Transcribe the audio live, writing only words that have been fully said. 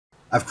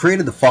I've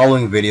created the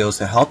following videos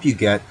to help you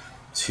get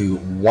to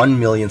 1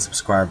 million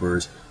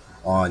subscribers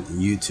on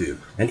YouTube.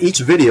 And each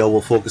video will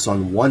focus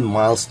on one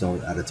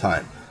milestone at a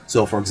time.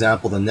 So for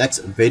example, the next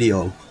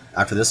video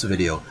after this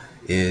video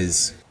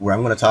is where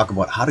I'm going to talk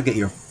about how to get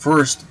your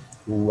first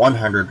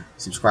 100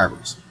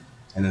 subscribers.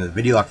 And then the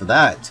video after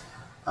that,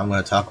 I'm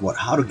going to talk about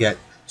how to get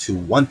to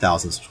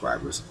 1,000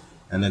 subscribers.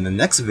 And then the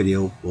next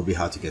video will be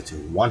how to get to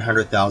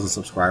 100,000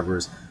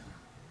 subscribers.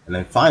 And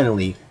then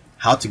finally,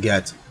 how to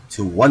get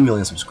to 1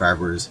 million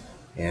subscribers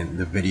in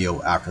the video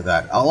after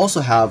that. I'll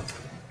also have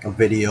a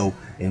video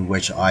in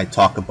which I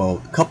talk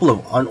about a couple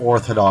of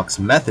unorthodox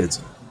methods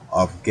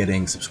of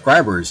getting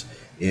subscribers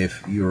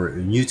if you're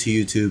new to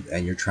YouTube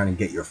and you're trying to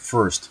get your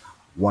first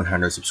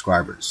 100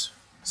 subscribers.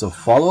 So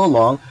follow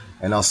along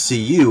and I'll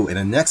see you in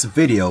the next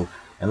video,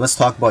 and let's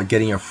talk about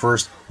getting your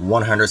first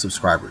 100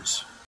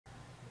 subscribers.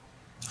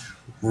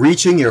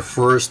 Reaching your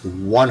first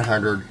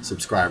 100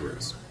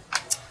 subscribers.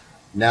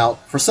 Now,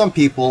 for some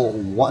people,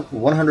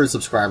 100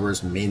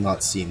 subscribers may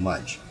not seem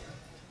much.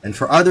 And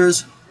for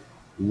others,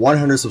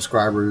 100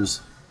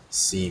 subscribers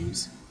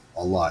seems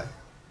a lot.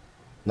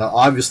 Now,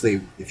 obviously,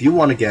 if you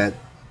want to get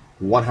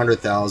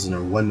 100,000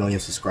 or 1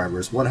 million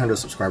subscribers, 100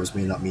 subscribers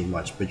may not mean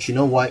much. But you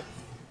know what?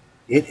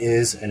 It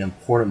is an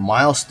important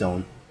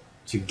milestone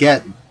to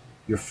get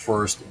your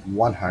first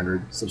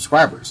 100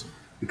 subscribers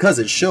because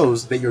it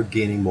shows that you're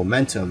gaining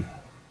momentum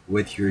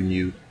with your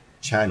new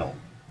channel.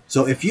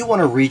 So if you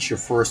want to reach your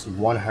first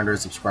 100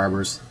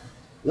 subscribers,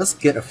 let's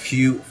get a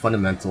few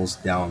fundamentals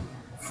down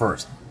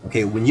first.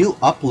 Okay, when you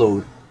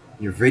upload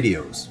your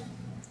videos,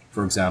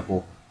 for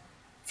example,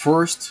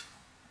 first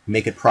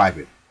make it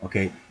private.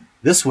 Okay,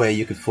 this way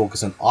you could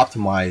focus on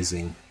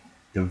optimizing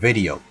the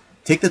video.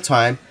 Take the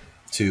time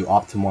to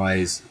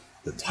optimize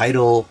the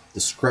title,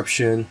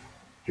 description,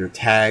 your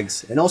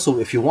tags, and also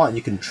if you want,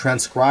 you can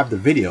transcribe the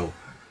video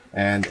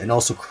and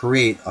also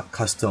create a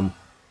custom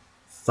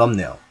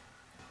thumbnail.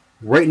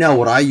 Right now,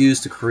 what I use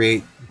to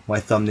create my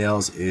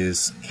thumbnails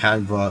is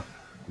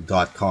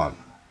canva.com.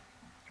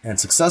 And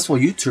successful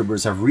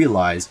YouTubers have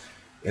realized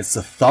it's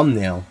the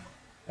thumbnail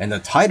and the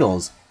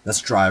titles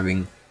that's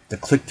driving the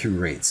click-through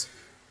rates.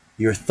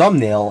 Your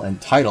thumbnail and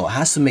title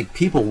has to make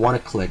people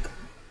want to click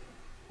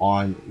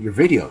on your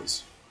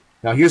videos.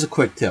 Now here's a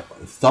quick tip.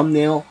 A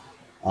thumbnail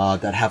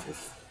that have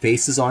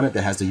faces on it,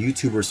 that has the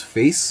YouTuber's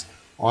face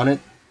on it,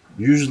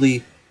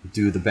 usually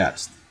do the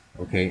best.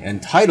 Okay,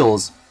 and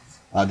titles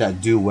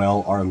that do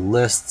well are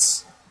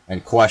lists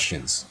and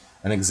questions.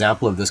 An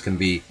example of this can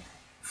be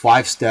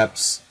 5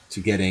 steps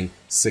to getting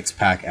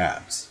 6-pack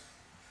abs.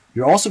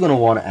 You're also going to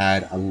want to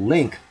add a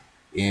link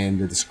in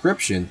the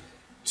description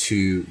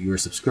to your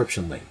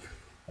subscription link.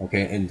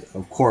 Okay, and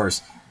of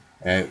course,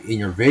 in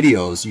your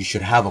videos, you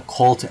should have a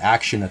call to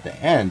action at the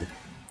end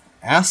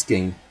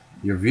asking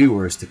your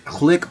viewers to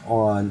click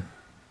on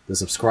the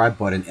subscribe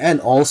button and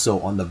also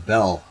on the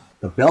bell.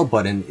 The bell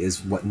button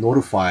is what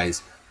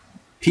notifies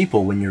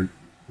people when your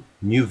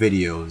new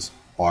videos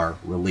are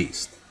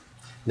released.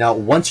 Now,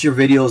 once your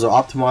videos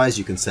are optimized,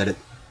 you can set it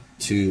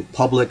to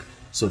public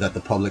so that the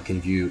public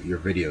can view your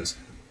videos.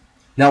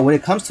 Now, when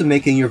it comes to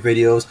making your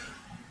videos,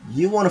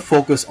 you want to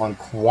focus on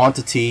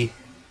quantity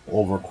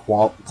over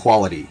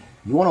quality.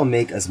 You want to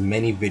make as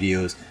many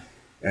videos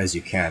as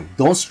you can.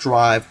 Don't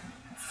strive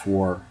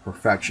for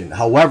perfection.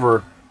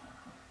 However,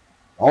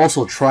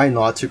 also try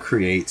not to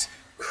create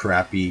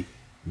crappy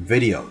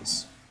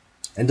videos.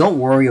 And don't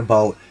worry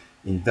about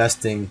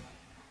investing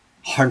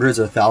hundreds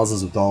or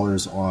thousands of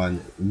dollars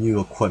on new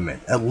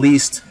equipment. At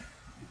least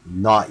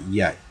not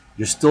yet.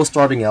 You're still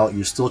starting out,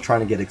 you're still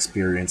trying to get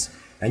experience.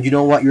 And you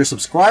know what? Your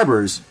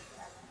subscribers,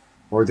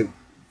 or the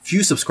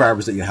few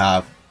subscribers that you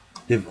have,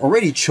 they've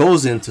already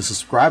chosen to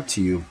subscribe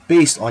to you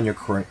based on your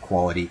current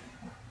quality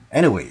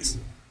anyways.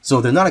 So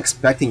they're not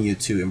expecting you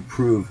to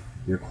improve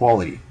your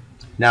quality.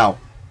 Now,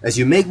 as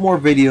you make more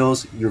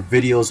videos, your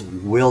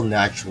videos will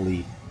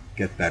naturally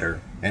get better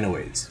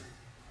anyways.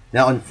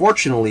 Now,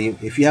 unfortunately,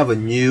 if you have a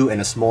new and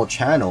a small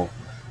channel,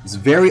 it's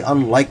very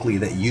unlikely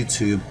that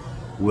YouTube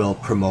will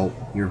promote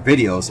your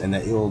videos and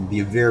that it will be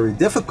very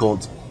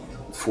difficult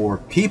for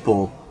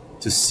people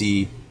to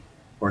see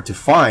or to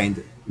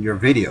find your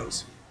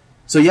videos.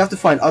 So you have to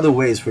find other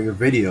ways for your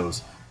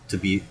videos to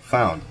be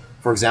found.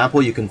 For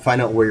example, you can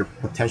find out where your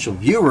potential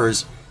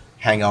viewers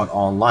hang out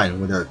online,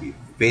 whether it be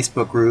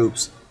Facebook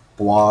groups,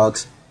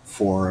 blogs,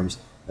 forums,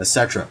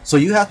 etc. So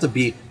you have to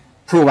be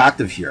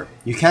proactive here.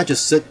 You can't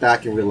just sit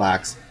back and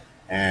relax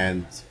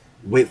and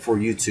wait for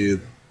YouTube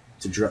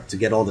to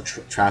get all the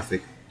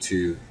traffic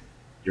to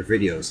your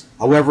videos.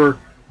 However,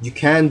 you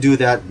can do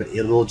that, but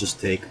it will just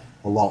take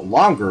a lot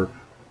longer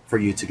for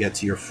you to get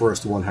to your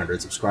first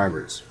 100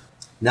 subscribers.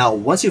 Now,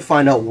 once you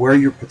find out where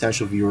your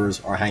potential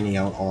viewers are hanging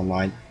out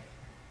online,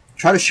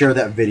 try to share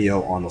that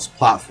video on those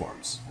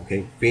platforms.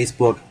 Okay,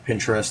 Facebook,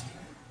 Pinterest,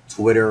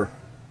 Twitter,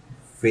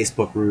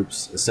 Facebook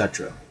groups,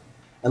 etc.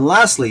 And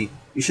lastly,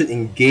 you should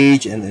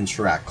engage and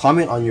interact.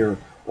 Comment on your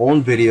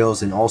own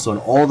videos and also in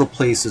all the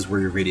places where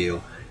your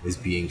video is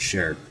being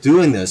shared.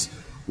 Doing this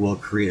will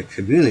create a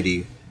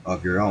community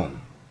of your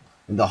own.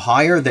 And the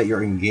higher that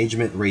your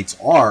engagement rates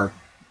are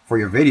for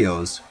your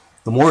videos,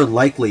 the more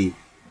likely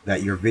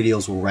that your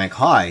videos will rank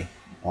high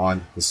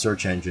on the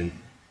search engine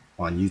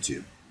on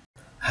YouTube.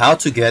 How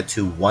to get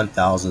to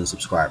 1,000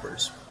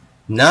 subscribers.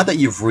 Now that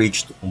you've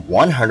reached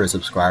 100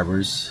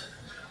 subscribers,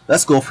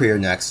 let's go for your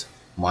next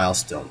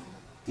milestone.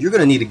 You're going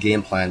to need a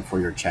game plan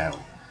for your channel.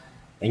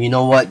 And you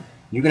know what?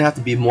 You're going to have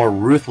to be more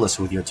ruthless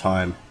with your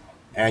time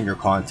and your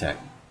content.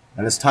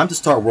 And it's time to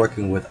start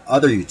working with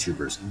other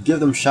YouTubers. Give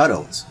them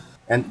shoutouts.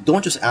 And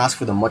don't just ask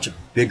for the much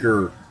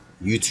bigger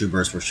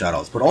YouTubers for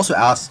shoutouts, but also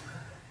ask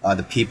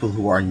the people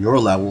who are on your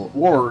level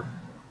or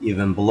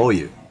even below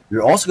you.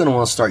 You're also going to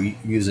want to start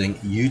using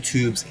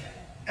YouTube's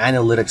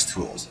analytics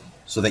tools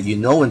so that you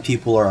know when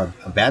people are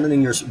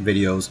abandoning your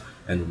videos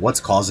and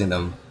what's causing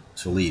them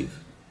to leave.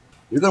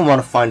 You're going to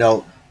want to find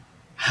out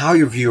how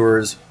your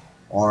viewers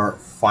are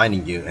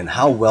finding you and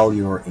how well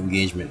your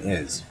engagement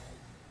is.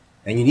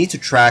 And you need to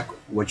track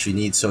what you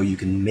need so you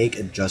can make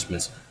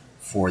adjustments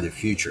for the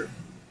future.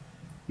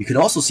 You can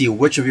also see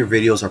which of your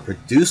videos are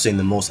producing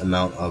the most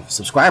amount of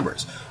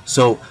subscribers.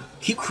 So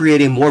keep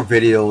creating more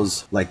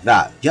videos like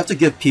that. You have to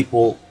give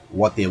people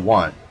what they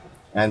want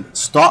and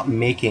stop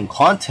making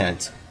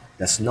content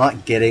that's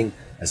not getting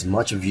as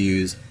much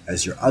views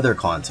as your other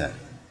content.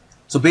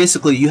 So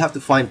basically, you have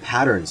to find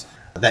patterns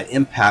that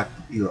impact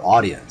your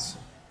audience.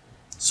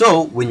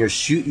 So when you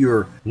shoot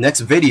your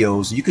next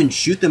videos, you can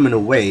shoot them in a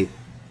way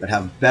that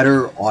have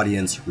better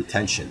audience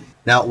retention.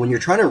 Now, when you're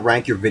trying to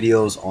rank your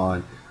videos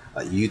on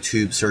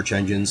YouTube search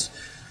engines,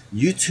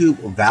 YouTube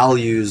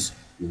values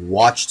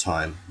watch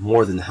time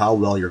more than how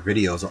well your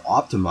videos are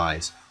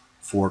optimized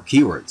for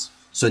keywords.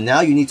 So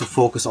now you need to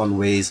focus on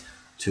ways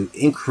to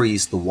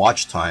increase the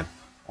watch time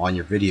on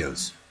your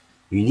videos.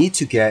 You need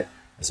to get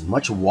as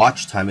much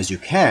watch time as you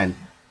can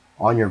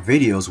on your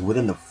videos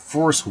within the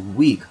first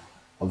week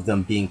of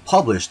them being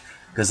published,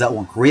 because that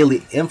will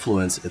greatly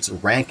influence its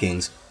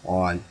rankings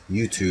on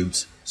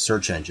YouTube's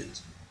search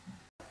engines.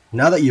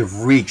 Now that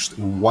you've reached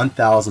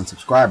 1,000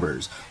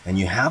 subscribers and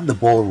you have the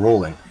ball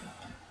rolling,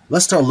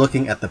 let's start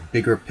looking at the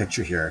bigger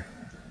picture here,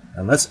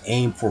 and let's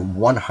aim for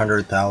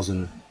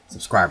 100,000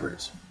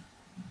 subscribers.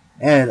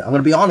 And I'm going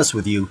to be honest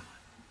with you,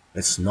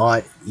 it's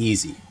not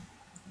easy,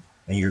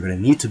 and you're going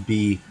to need to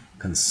be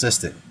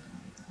consistent.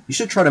 You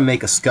should try to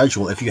make a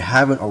schedule if you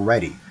haven't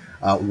already,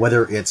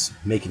 whether it's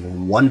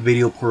making 1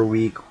 video per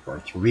week or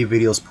 3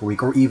 videos per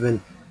week or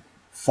even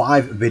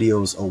 5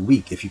 videos a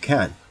week if you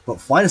can. But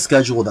find a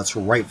schedule that's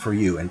right for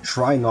you and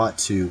try not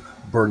to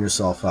burn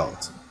yourself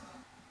out.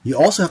 You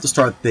also have to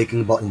start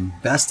thinking about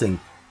investing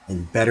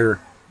in better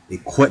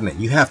equipment.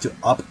 You have to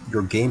up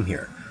your game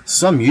here.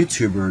 Some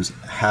YouTubers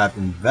have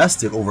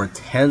invested over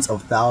tens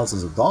of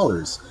thousands of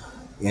dollars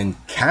in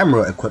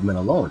camera equipment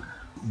alone.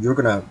 You're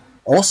going to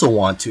also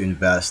want to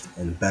invest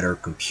in better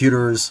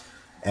computers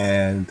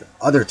and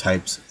other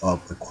types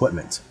of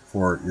equipment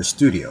for your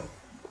studio.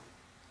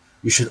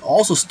 You should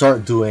also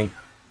start doing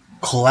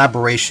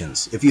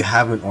collaborations if you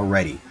haven't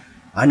already.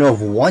 I know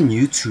of one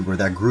YouTuber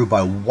that grew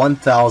by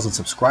 1,000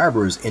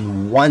 subscribers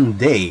in one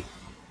day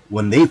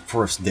when they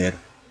first did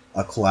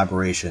a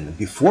collaboration.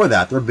 Before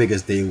that, their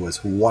biggest day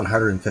was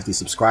 150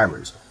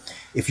 subscribers.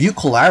 If you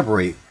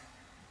collaborate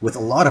with a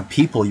lot of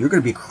people, you're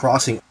going to be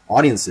crossing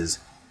audiences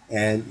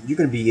and you're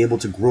going to be able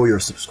to grow your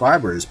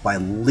subscribers by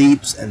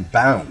leaps and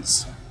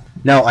bounds.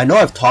 Now, I know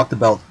I've talked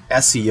about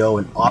SEO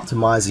and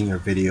optimizing your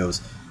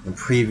videos in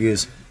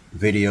previous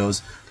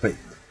videos, but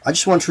I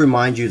just want to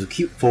remind you to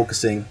keep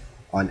focusing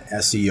on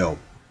SEO,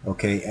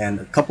 okay? And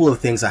a couple of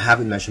things I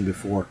haven't mentioned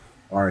before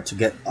are to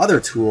get other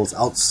tools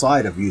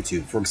outside of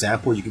YouTube. For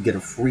example, you can get a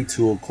free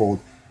tool called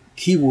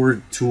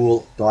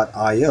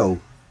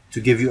keywordtool.io to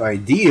give you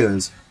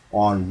ideas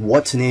on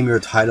what to name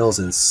your titles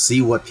and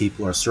see what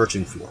people are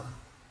searching for.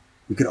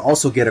 You can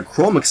also get a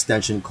Chrome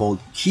extension called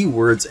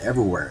Keywords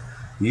Everywhere.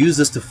 Use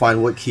this to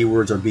find what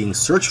keywords are being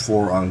searched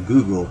for on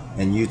Google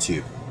and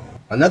YouTube.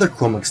 Another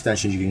Chrome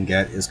extension you can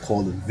get is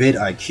called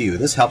vidIQ.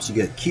 This helps you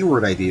get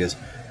keyword ideas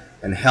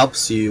and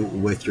helps you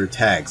with your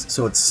tags.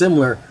 So it's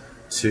similar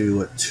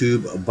to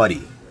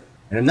TubeBuddy.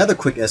 And another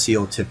quick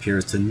SEO tip here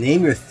is to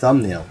name your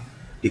thumbnail,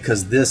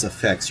 because this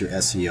affects your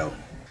SEO.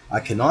 I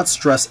cannot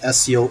stress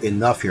SEO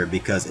enough here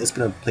because it's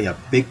going to play a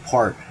big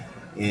part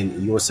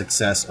in your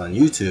success on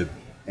YouTube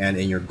and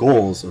in your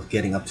goals of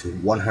getting up to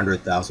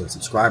 100,000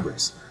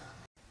 subscribers.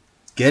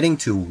 Getting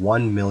to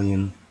 1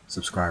 million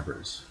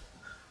subscribers.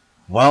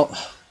 Well,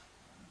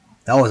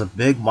 that was a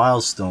big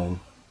milestone,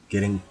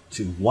 getting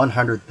to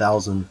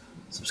 100,000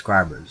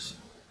 subscribers.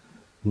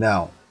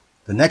 Now,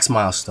 the next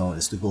milestone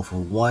is to go for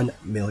 1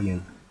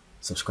 million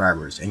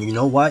subscribers. And you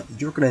know what?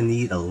 You're going to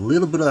need a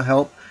little bit of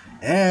help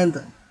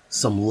and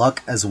some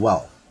luck as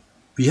well.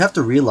 But you have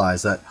to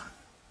realize that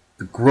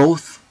the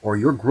growth, or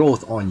your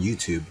growth on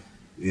YouTube,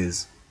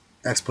 is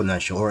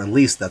exponential, or at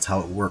least that's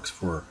how it works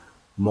for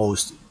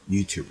most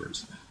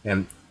YouTubers.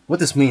 And what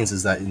this means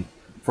is that in,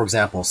 for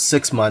example,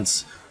 6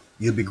 months,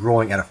 you'll be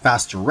growing at a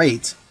faster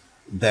rate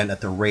than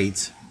at the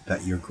rate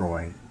that you're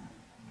growing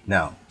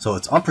now. So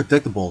it's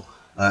unpredictable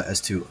as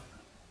to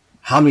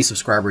how many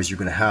subscribers you're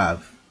going to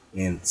have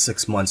in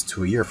 6 months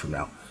to a year from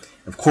now.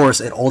 Of course,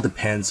 it all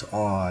depends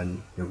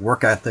on your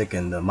work ethic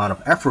and the amount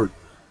of effort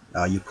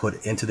you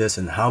put into this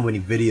and how many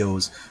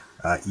videos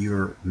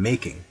you're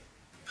making.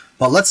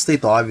 But let's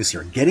state the obvious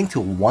here. Getting to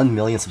 1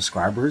 million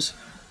subscribers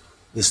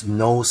is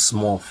no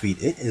small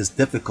feat. It is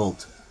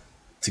difficult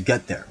to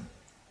get there.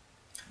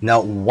 Now,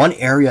 one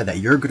area that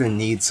you're going to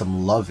need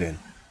some love in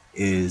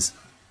is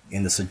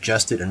in the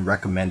suggested and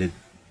recommended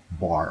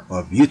bar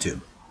of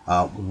YouTube.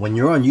 When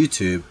you're on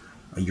YouTube,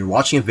 you're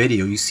watching a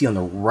video, you see on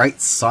the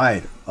right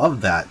side of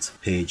that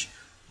page,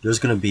 there's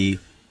going to be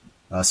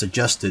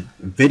suggested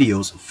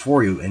videos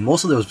for you, and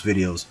most of those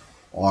videos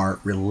are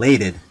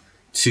related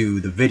to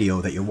the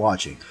video that you're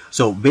watching.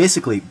 So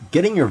basically,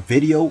 getting your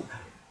video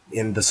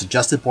in the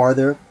suggested bar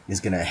there is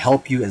going to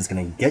help you, and it's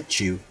going to get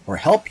you or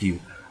help you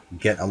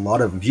get a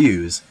lot of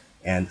views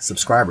and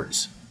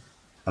subscribers.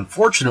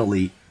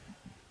 Unfortunately,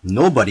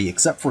 nobody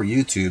except for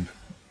YouTube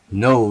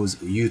knows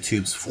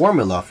YouTube's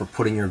formula for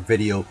putting your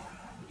video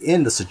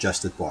in the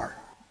suggested bar.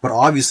 But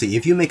obviously,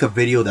 if you make a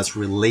video that's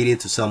related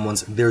to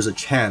someone's, there's a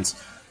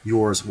chance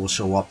yours will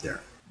show up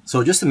there.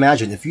 So just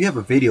imagine if you have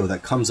a video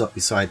that comes up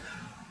beside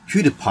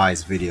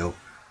PewDiePie's video,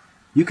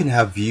 you can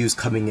have views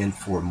coming in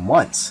for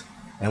months,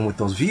 and with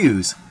those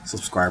views,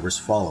 subscribers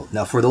follow.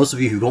 Now, for those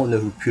of you who don't know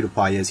who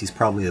PewDiePie is, he's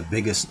probably the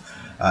biggest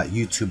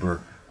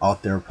YouTuber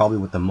out there, probably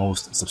with the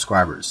most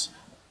subscribers.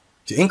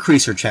 To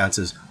increase your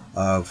chances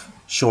of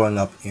showing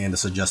up in the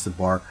suggested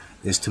bar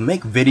is to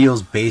make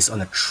videos based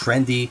on a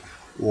trendy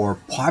or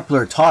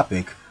popular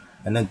topic,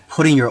 and then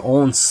putting your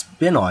own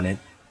spin on it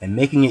and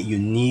making it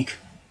unique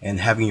and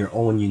having your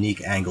own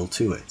unique angle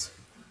to it.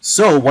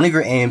 So one of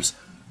your aims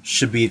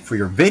should be for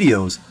your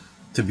videos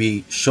to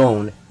be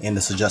shown in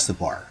the suggested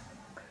bar.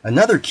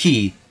 Another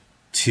key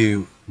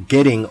to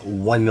getting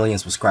 1 million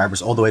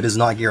subscribers, although it is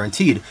not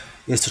guaranteed,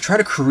 is to try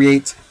to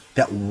create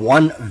that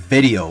one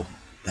video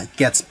that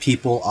gets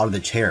people out of the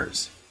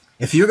chairs.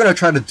 If you're going to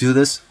try to do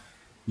this,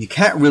 you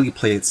can't really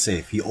play it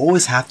safe. You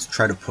always have to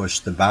try to push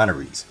the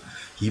boundaries.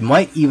 You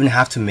might even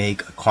have to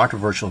make a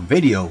controversial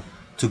video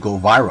to go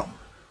viral.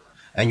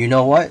 And you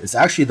know what? It's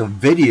actually the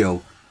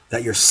video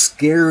that you're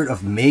scared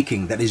of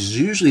making that is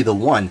usually the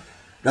one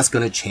that's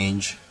going to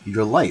change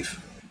your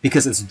life.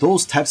 Because it's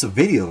those types of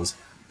videos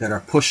that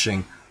are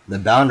pushing the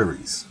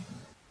boundaries.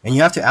 And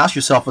you have to ask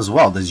yourself as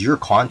well, does your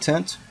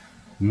content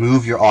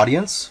move your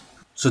audience?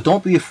 So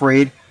don't be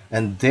afraid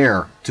and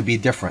dare to be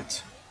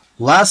different.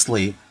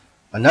 Lastly,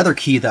 another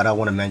key that I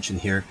want to mention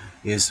here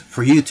is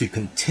for you to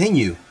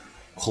continue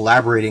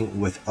collaborating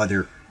with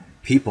other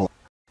people.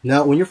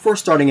 Now, when you're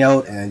first starting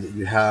out and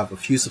you have a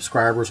few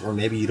subscribers, or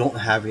maybe you don't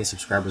have any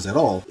subscribers at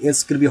all,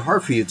 it's going to be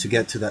hard for you to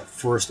get to that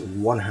first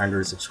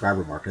 100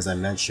 subscriber mark, as I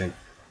mentioned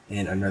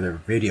in another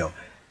video.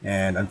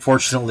 And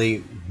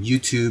unfortunately,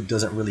 YouTube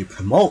doesn't really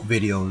promote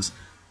videos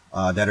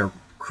that are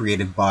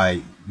created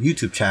by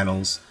YouTube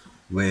channels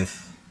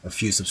with a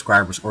few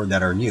subscribers or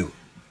that are new.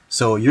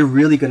 So you're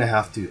really going to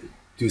have to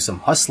do some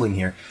hustling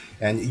here,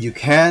 and you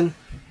can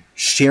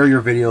share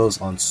your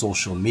videos on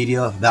social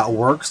media. That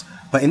works.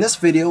 But in this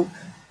video,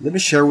 let me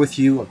share with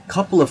you a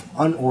couple of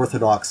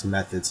unorthodox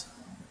methods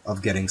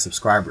of getting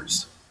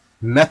subscribers.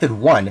 Method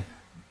 1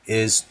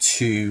 is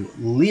to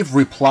leave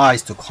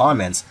replies to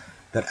comments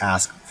that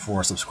ask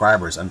for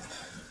subscribers. And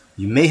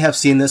you may have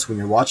seen this when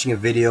you're watching a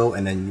video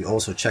and then you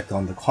also check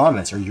on the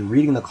comments, or you're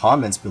reading the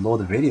comments below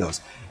the videos.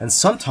 And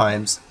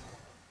sometimes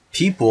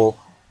people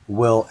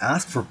will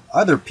ask for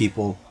other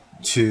people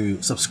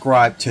to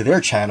subscribe to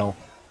their channel,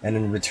 and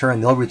in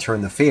return they'll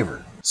return the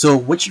favor. So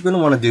what you're going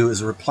to want to do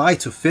is reply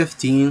to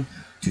 15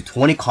 to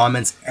 20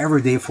 comments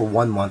every day for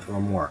 1 month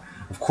or more.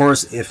 Of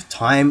course, if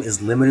time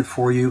is limited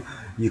for you,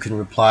 you can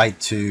reply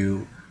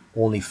to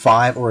only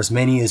 5 or as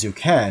many as you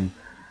can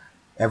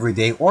every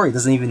day, or it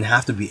doesn't even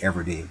have to be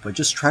every day, but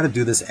just try to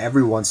do this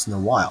every once in a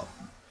while.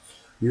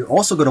 You're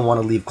also going to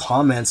want to leave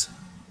comments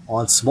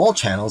on small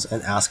channels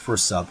and ask for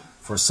sub.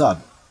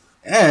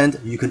 And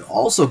you can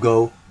also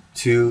go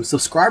to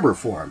subscriber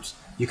forums.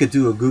 You could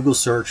do a Google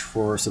search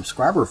for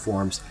subscriber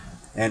forums,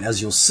 and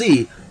as you'll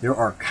see, there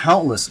are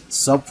countless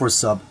sub for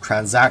sub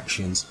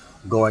transactions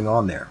going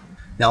on there.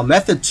 Now,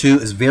 method 2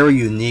 is very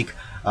unique.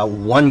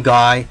 One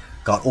guy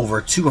got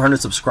over 200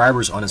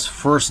 subscribers on his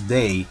first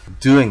day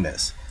doing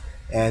this.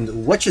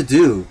 And what you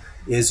do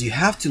is you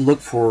have to look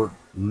for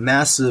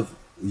massive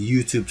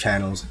YouTube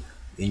channels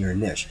in your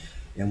niche.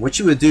 And what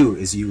you would do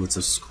is you would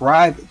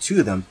subscribe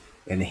to them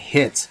and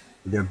hit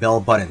their bell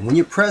button. When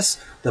you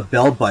press the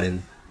bell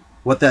button,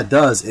 what that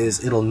does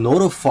is it'll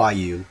notify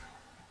you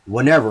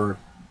whenever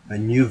a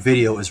new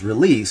video is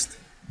released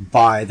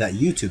by that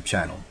YouTube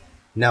channel.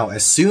 Now,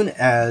 as soon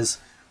as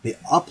they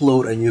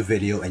upload a new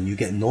video and you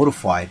get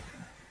notified,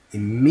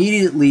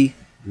 immediately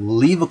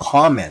leave a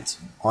comment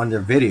on their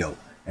video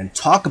and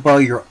talk about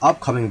your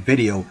upcoming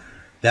video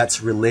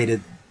that's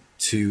related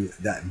to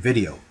that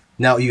video.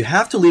 Now, you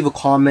have to leave a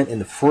comment in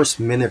the first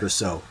minute or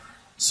so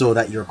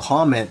that your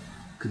comment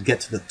could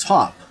get to the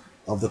top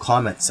of the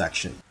comment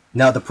section.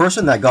 Now, the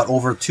person that got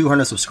over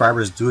 200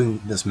 subscribers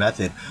doing this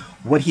method,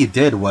 what he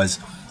did was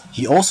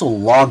he also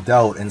logged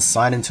out and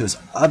signed into his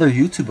other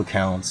YouTube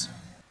accounts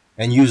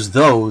and used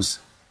those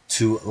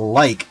to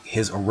like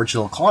his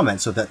original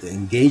comment so that the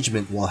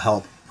engagement will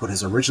help put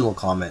his original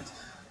comment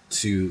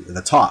to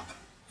the top.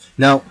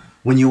 Now,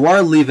 when you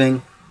are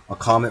leaving a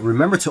comment,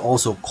 remember to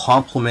also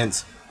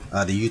compliment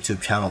the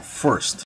YouTube channel first.